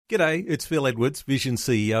G'day, it's Phil Edwards, Vision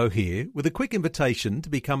CEO here, with a quick invitation to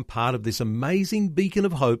become part of this amazing beacon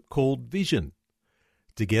of hope called Vision.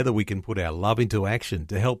 Together we can put our love into action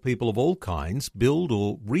to help people of all kinds build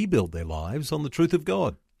or rebuild their lives on the truth of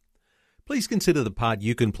God. Please consider the part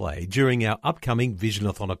you can play during our upcoming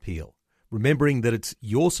Visionathon appeal, remembering that it's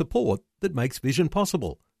your support that makes Vision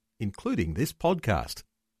possible, including this podcast.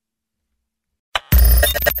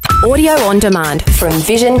 Audio on demand from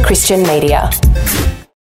Vision Christian Media.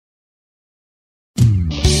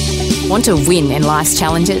 Want to win in life's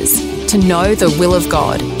challenges? To know the will of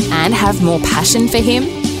God and have more passion for Him?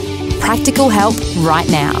 Practical help right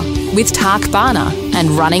now with Tak Bhana and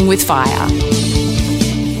Running with Fire.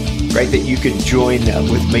 Great that you could join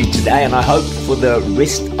with me today, and I hope for the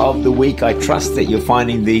rest of the week, I trust that you're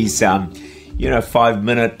finding these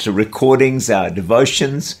 5-minute recordings,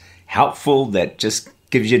 devotions helpful, that just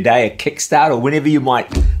gives your day a kickstart, or whenever you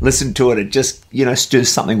might listen to it, it just, stirs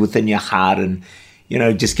something within your heart and,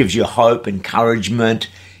 just gives you hope, encouragement,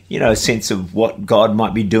 a sense of what God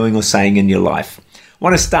might be doing or saying in your life. I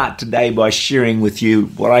want to start today by sharing with you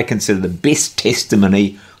what I consider the best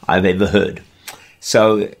testimony I've ever heard.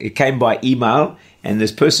 So it came by email, and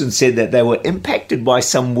this person said that they were impacted by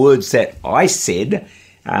some words that I said,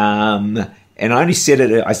 and I said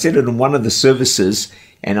it in one of the services,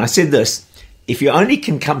 and I said this: if you only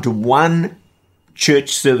can come to one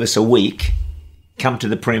church service a week, come to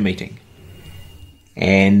the prayer meeting.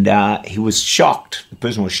 And he was shocked. The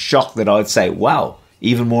person was shocked that I would say, wow,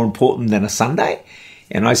 even more important than a Sunday?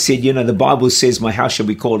 And I said, the Bible says my house shall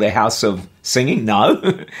be called a house of singing.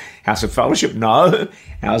 No. House of fellowship? No.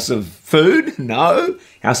 House of food? No.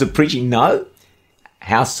 House of preaching? No.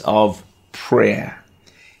 House of prayer.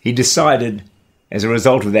 He decided, as a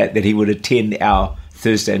result of that he would attend our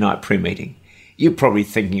Thursday night prayer meeting. You're probably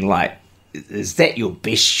thinking, is that your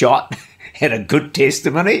best shot at a good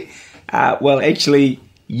testimony? Well, actually,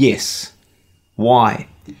 yes. Why?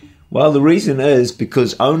 Well, the reason is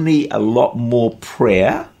because only a lot more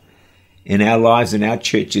prayer in our lives and our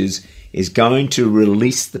churches is going to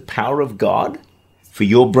release the power of God for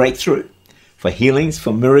your breakthrough, for healings,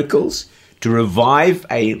 for miracles, to revive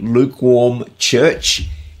a lukewarm church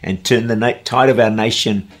and turn the tide of our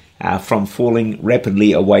nation from falling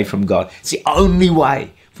rapidly away from God. It's the only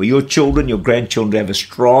way for your children, your grandchildren to have a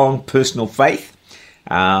strong personal faith.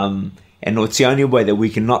 And it's the only way that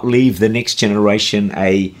we can not leave the next generation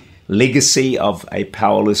a legacy of a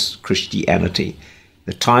powerless Christianity.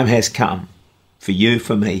 The time has come for you,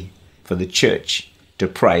 for me, for the church to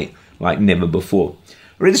pray like never before. I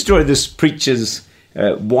read the story of this preacher's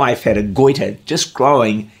wife had a goiter just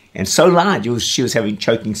growing and so large she was having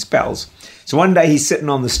choking spells. So one day he's sitting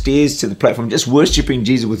on the stairs to the platform just worshiping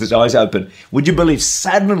Jesus with his eyes open. Would you believe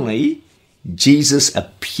suddenly Jesus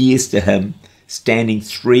appears to him standing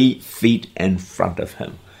 3 feet in front of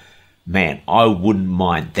him? Man, I wouldn't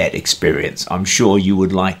mind that experience. I'm sure you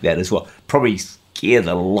would like that as well. Probably scare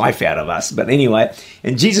the life out of us. But anyway,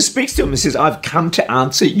 and Jesus speaks to him and says, I've come to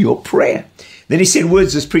answer your prayer. Then he said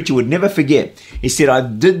words this preacher would never forget. He said, I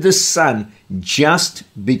did this, son, just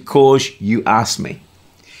because you asked me.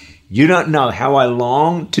 You don't know how I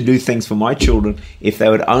long to do things for my children if they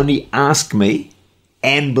would only ask me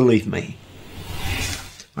and believe me.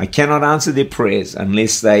 I cannot answer their prayers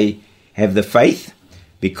unless they have the faith,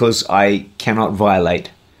 because I cannot violate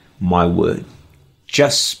my word.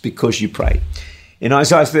 Just because you pray. In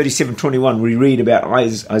Isaiah 37:21, we read about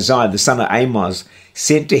Isaiah, the son of Amos,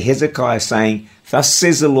 sent to Hezekiah saying, Thus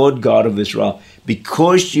says the Lord God of Israel,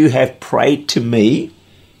 because you have prayed to me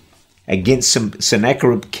against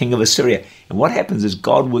Sennacherib, king of Assyria. And what happens is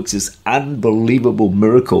God works this unbelievable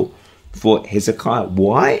miracle for Hezekiah.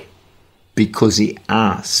 Why? Because he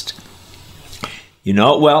asked. You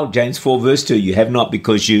know it well, James 4 verse 2, you have not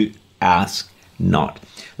because you ask not.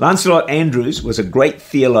 Lancelot Andrewes was a great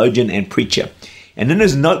theologian and preacher. And in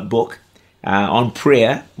his notebook on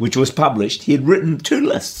prayer, which was published, he had written 2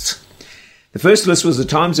 lists. The first list was the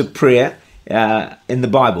times of prayer in the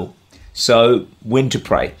Bible. So when to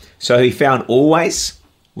pray. So he found always,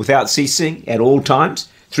 without ceasing, at all times,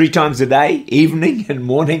 3 times a day, evening and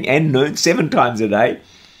morning and noon, 7 times a day.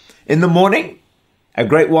 In the morning, a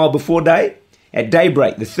great while before day. At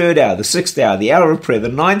daybreak, the 3rd hour, the 6th hour, the hour of prayer, the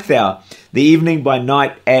 9th hour, the evening by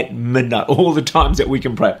night, at midnight, all the times that we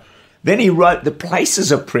can pray. Then he wrote the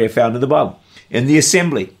places of prayer found in the Bible. In the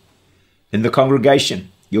assembly, in the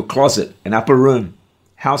congregation, your closet, an upper room,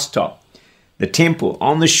 housetop, the temple,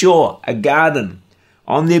 on the shore, a garden,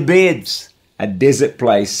 on their beds, a desert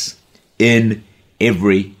place, in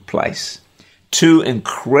every place. 2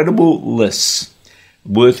 incredible lists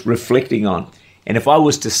worth reflecting on. And if I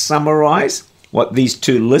was to summarize what these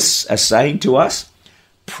two lists are saying to us.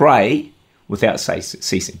 Pray without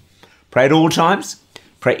ceasing. Pray at all times.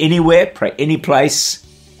 Pray anywhere. Pray any place.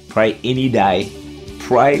 Pray any day.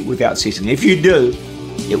 Pray without ceasing. If you do,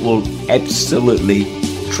 it will absolutely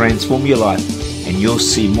transform your life, and you'll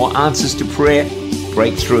see more answers to prayer,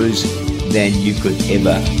 breakthroughs, than you could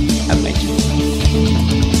ever imagine.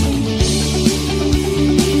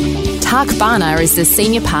 Tak Bhana is the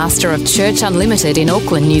Senior Pastor of Church Unlimited in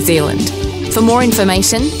Auckland, New Zealand. For more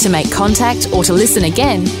information, to make contact or to listen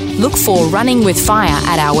again, look for Running with Fire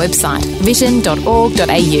at our website, vision.org.au.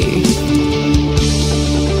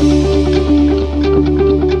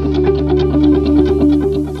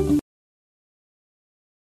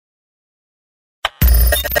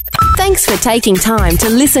 Thanks for taking time to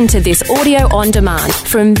listen to this audio on demand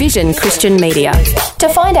from Vision Christian Media. To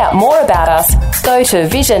find out more about us, go to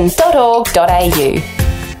vision.org.au.